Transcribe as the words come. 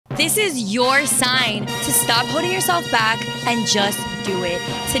This is your sign to stop holding yourself back and just do it.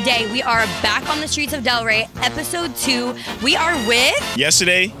 Today, we are back on the streets of Delray, episode 2. We are with...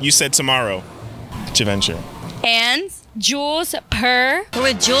 Yesterday, you said tomorrow. Javenture. And Jules Per. We're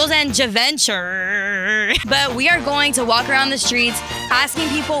with Jules and Javenture. But we are going to walk around the streets asking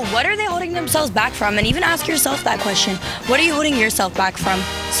people what are they holding themselves back from, and even ask yourself that question. What are you holding yourself back from?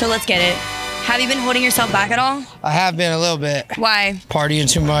 So let's get it. Have you been holding yourself back at all? I have been a little bit. Why? Partying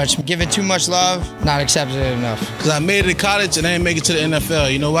too much, giving too much love, not accepting it enough. Because I made it to college and I didn't make it to the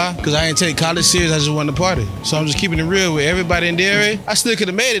NFL. You know why? Because I didn't take college serious, I just wanted to party. So I'm just keeping it real with everybody in the area. I still could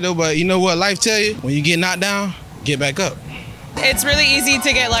have made it though, but you know what life tell you? When you get knocked down, get back up. It's really easy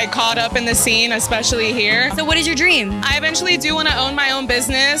to get like caught up in the scene, especially here. So what is your dream? I eventually do want to own my own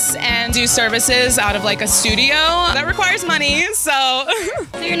business and do services out of like a studio. That requires money, so.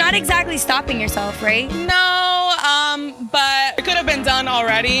 So you're not exactly stopping yourself, right? No, but it could have been done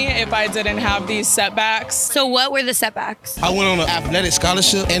already if I didn't have these setbacks. So what were the setbacks? I went on an athletic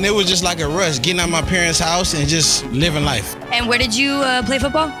scholarship and it was just like a rush, getting out of my parents' house and just living life. And where did you play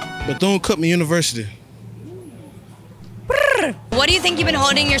football? Bethune-Cookman University. What do you think you've been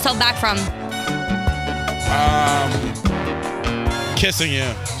holding yourself back from? Kissing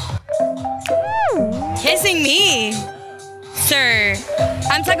you. Kissing me? Sir,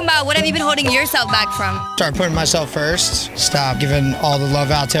 I'm talking about what have you been holding yourself back from? Start putting myself first, stop giving all the love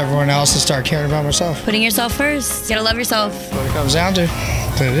out to everyone else, and start caring about myself. Putting yourself first. You gotta love yourself. That's what it comes down to.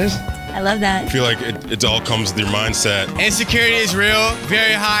 That's what it is. I love that. I feel like it all comes with your mindset. Insecurity is real,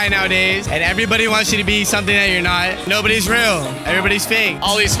 very high nowadays, and everybody wants you to be something that you're not. Nobody's real, everybody's fake.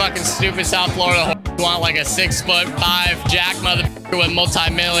 All these fucking stupid South Florida want like a 6'5" jack motherfucker with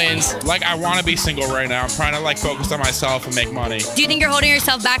multi-millions. Like, I want to be single right now. I'm trying to like focus on myself and make money. Do you think you're holding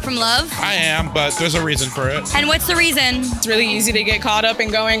yourself back from love? I am, but there's a reason for it. And what's the reason? It's really easy to get caught up in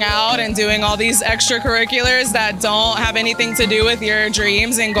going out and doing all these extracurriculars that don't have anything to do with your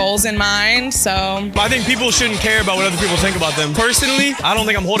dreams and goals in mind, so. I think people shouldn't care about what other people think about them. Personally, I don't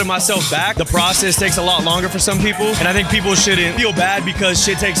think I'm holding myself back. The process takes a lot longer for some people, and I think people shouldn't feel bad because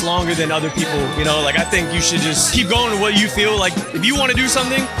shit takes longer than other people, you know? Like, I think you should just keep going with what you feel. Like, if you want to do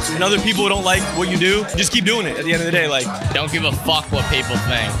something and other people don't like what you do, just keep doing it at the end of the day. Like, don't give a fuck what people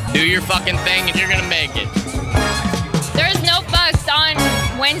think. Do your fucking thing and you're gonna make it. There's no fucks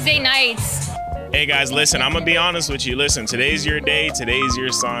on Wednesday nights. Hey guys, listen, I'm gonna be honest with you. Listen, today's your day, today's your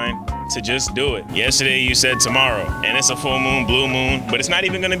sign to just do it. Yesterday you said tomorrow, and it's a full moon, blue moon, but it's not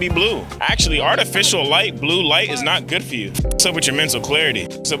even gonna be blue. Actually, artificial light, blue light is not good for you. What's up with your mental clarity?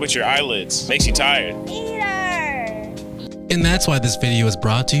 What's up with your eyelids? Makes you tired. And that's why this video is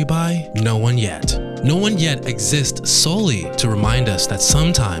brought to you by No One Yet. No One Yet exists solely to remind us that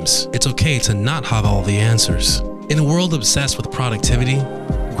sometimes it's okay to not have all the answers. In a world obsessed with productivity,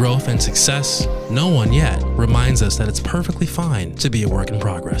 growth, and success, No One Yet reminds us that it's perfectly fine to be a work in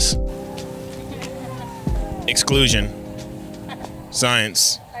progress. Exclusion.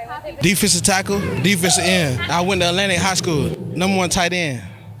 Science. Defensive tackle, defensive end. I went to Atlantic High School, #1 tight end.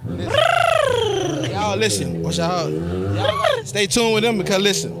 Y'all listen, watch y'all. Stay tuned with them because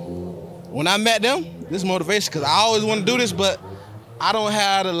listen, when I met them, this is motivation because I always want to do this, but I don't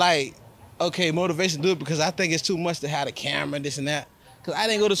have the like, okay, motivation to do it because I think it's too much to have the camera and this and that. Because I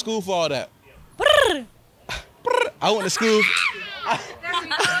didn't go to school for all that. I went to school.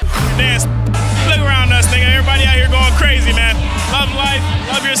 Dance. Look around us, nigga. Everybody out here going crazy, man. Love life,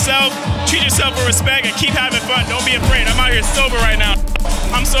 love yourself, treat yourself with respect, and keep having fun. Don't be afraid. I'm out here sober right now.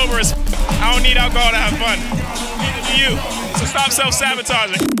 I'm sober as I don't need alcohol to have fun. Neither do you. So stop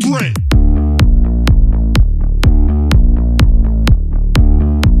self-sabotaging. Drink.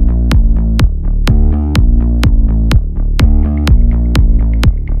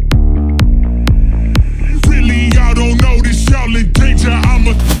 Really, y'all don't know this. Y'all in danger. I'm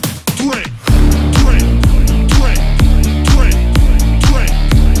a drink.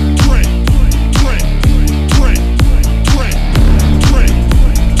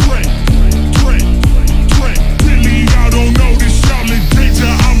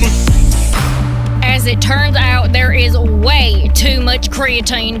 As it turns out, there is way too much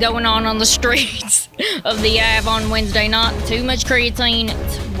creatine going on the streets of the Ave on Wednesday night. Too much creatine,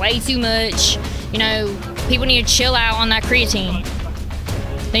 it's way too much. You know, people need to chill out on that creatine.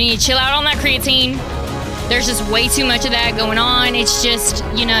 They need to chill out on that creatine. There's just way too much of that going on. It's just,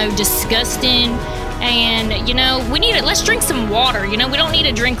 you know, disgusting. And, you know, we need it. Let's drink some water. You know, we don't need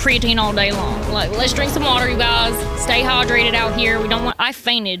to drink creatine all day long. Like, let's drink some water, you guys. Stay hydrated out here. I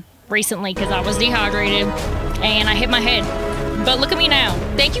fainted recently because I was dehydrated and I hit my head But look at me now.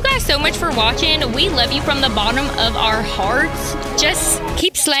 Thank you guys so much for watching. We love you from the bottom of our hearts. Just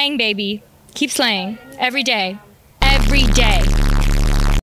keep slaying, baby. Keep slaying. Every day. Every day.